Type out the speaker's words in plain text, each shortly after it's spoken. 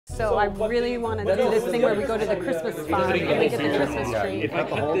So I really want to do this thing where we go to the Christmas farm and we get the Christmas tree. If I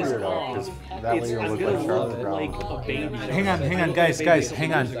cut this off, I'm gonna look like a baby. Hang on, guys,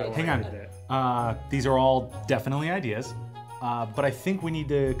 hang on. These are all definitely ideas, but I think we need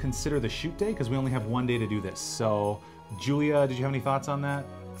to consider the shoot day because we only have one day to do this. So, Julia, did you have any thoughts on that?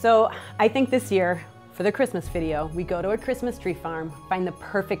 So I think this year, for the Christmas video, we go to a Christmas tree farm, find the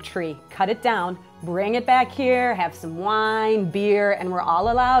perfect tree, cut it down, bring it back here, have some wine, beer, and we're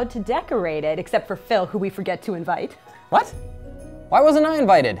all allowed to decorate it, except for Phil, who we forget to invite. What? Why wasn't I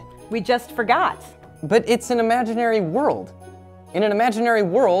invited? We just forgot. But it's an imaginary world. In an imaginary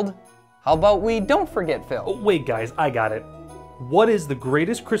world, how about we don't forget Phil? Oh, wait, guys, I got it. What is the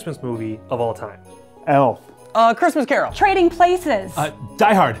greatest Christmas movie of all time? Elf. Christmas Carol. Trading Places.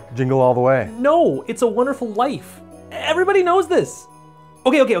 Die Hard. Jingle All the Way. No, It's a Wonderful Life. Everybody knows this.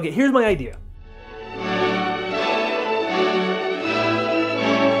 Okay, here's my idea.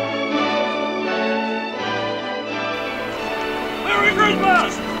 Merry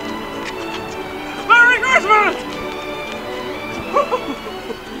Christmas! Merry Christmas!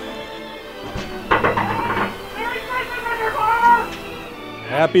 Merry Christmas, Mr. Farmer!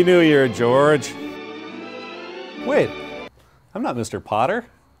 Happy New Year, George. Wait, I'm not Mr. Potter.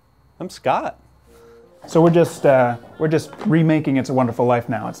 I'm Scott. So we're just remaking It's a Wonderful Life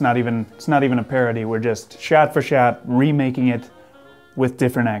now. It's not even a parody. We're just shot for shot remaking it with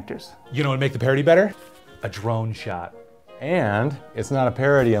different actors. You know what would make the parody better? A drone shot. And it's not a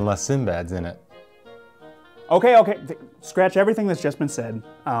parody unless Sinbad's in it. Okay, scratch everything that's just been said.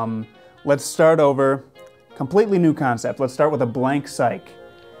 Let's start over. Completely new concept. Let's start with a blank psych.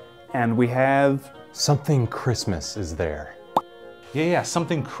 And we have... Something Christmas is there. Yeah,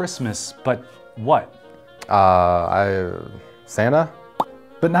 something Christmas, but what? Santa?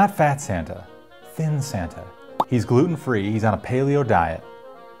 But not fat Santa, thin Santa. He's gluten-free, he's on a paleo diet.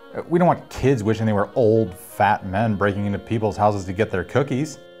 We don't want kids wishing they were old, fat men breaking into people's houses to get their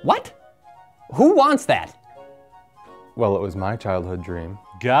cookies. What? Who wants that? Well, it was my childhood dream.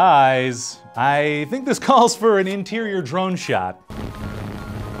 Guys, I think this calls for an interior drone shot.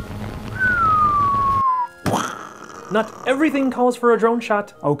 Not everything calls for a drone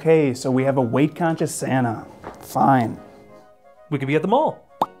shot. Okay, so we have a weight-conscious Santa. Fine. We could be at the mall.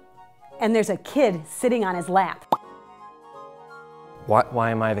 And there's a kid sitting on his lap.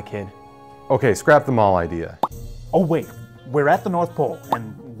 Why am I the kid? Okay, scrap the mall idea. Oh wait, we're at the North Pole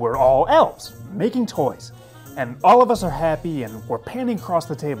and we're all elves making toys. And all of us are happy and we're panning across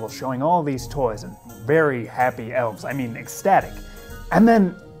the table showing all these toys and very happy elves, I mean ecstatic. And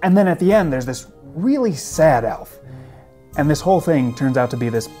then at the end there's this really sad elf. And this whole thing turns out to be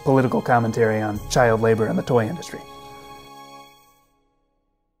this political commentary on child labor in the toy industry.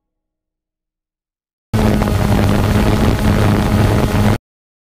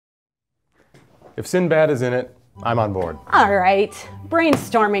 If Sinbad is in it, I'm on board. All right,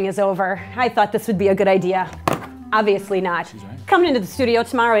 brainstorming is over. I thought this would be a good idea. Obviously not. She's right. Come into the studio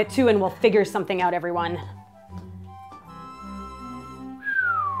tomorrow at 2 and we'll figure something out, everyone.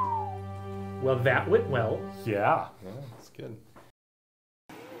 Well, that went well. Yeah. That's good.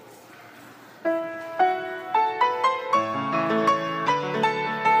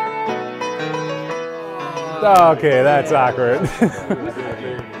 Okay, that's awkward.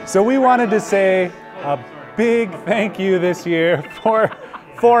 So we wanted to say a big thank you this year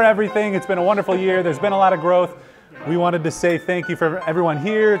for everything. It's been a wonderful year. There's been a lot of growth. We wanted to say thank you for everyone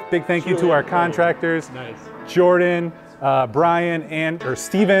here. Big thank you to our contractors, Jordan, Brian, or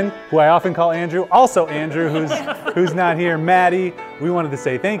Steven, who I often call Andrew. Also Andrew, who's not here. Maddie. We wanted to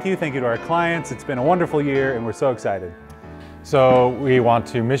say thank you to our clients. It's been a wonderful year, and we're so excited. So we want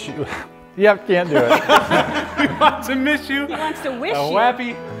to miss you. Yep, can't do it. We want to miss you. He wants to wish you.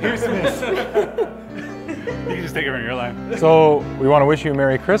 Happy Christmas. You can just take it from your line. So we want to wish you a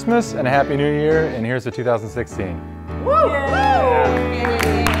Merry Christmas and a Happy New Year, and here's the 2016. Woo! Yeah.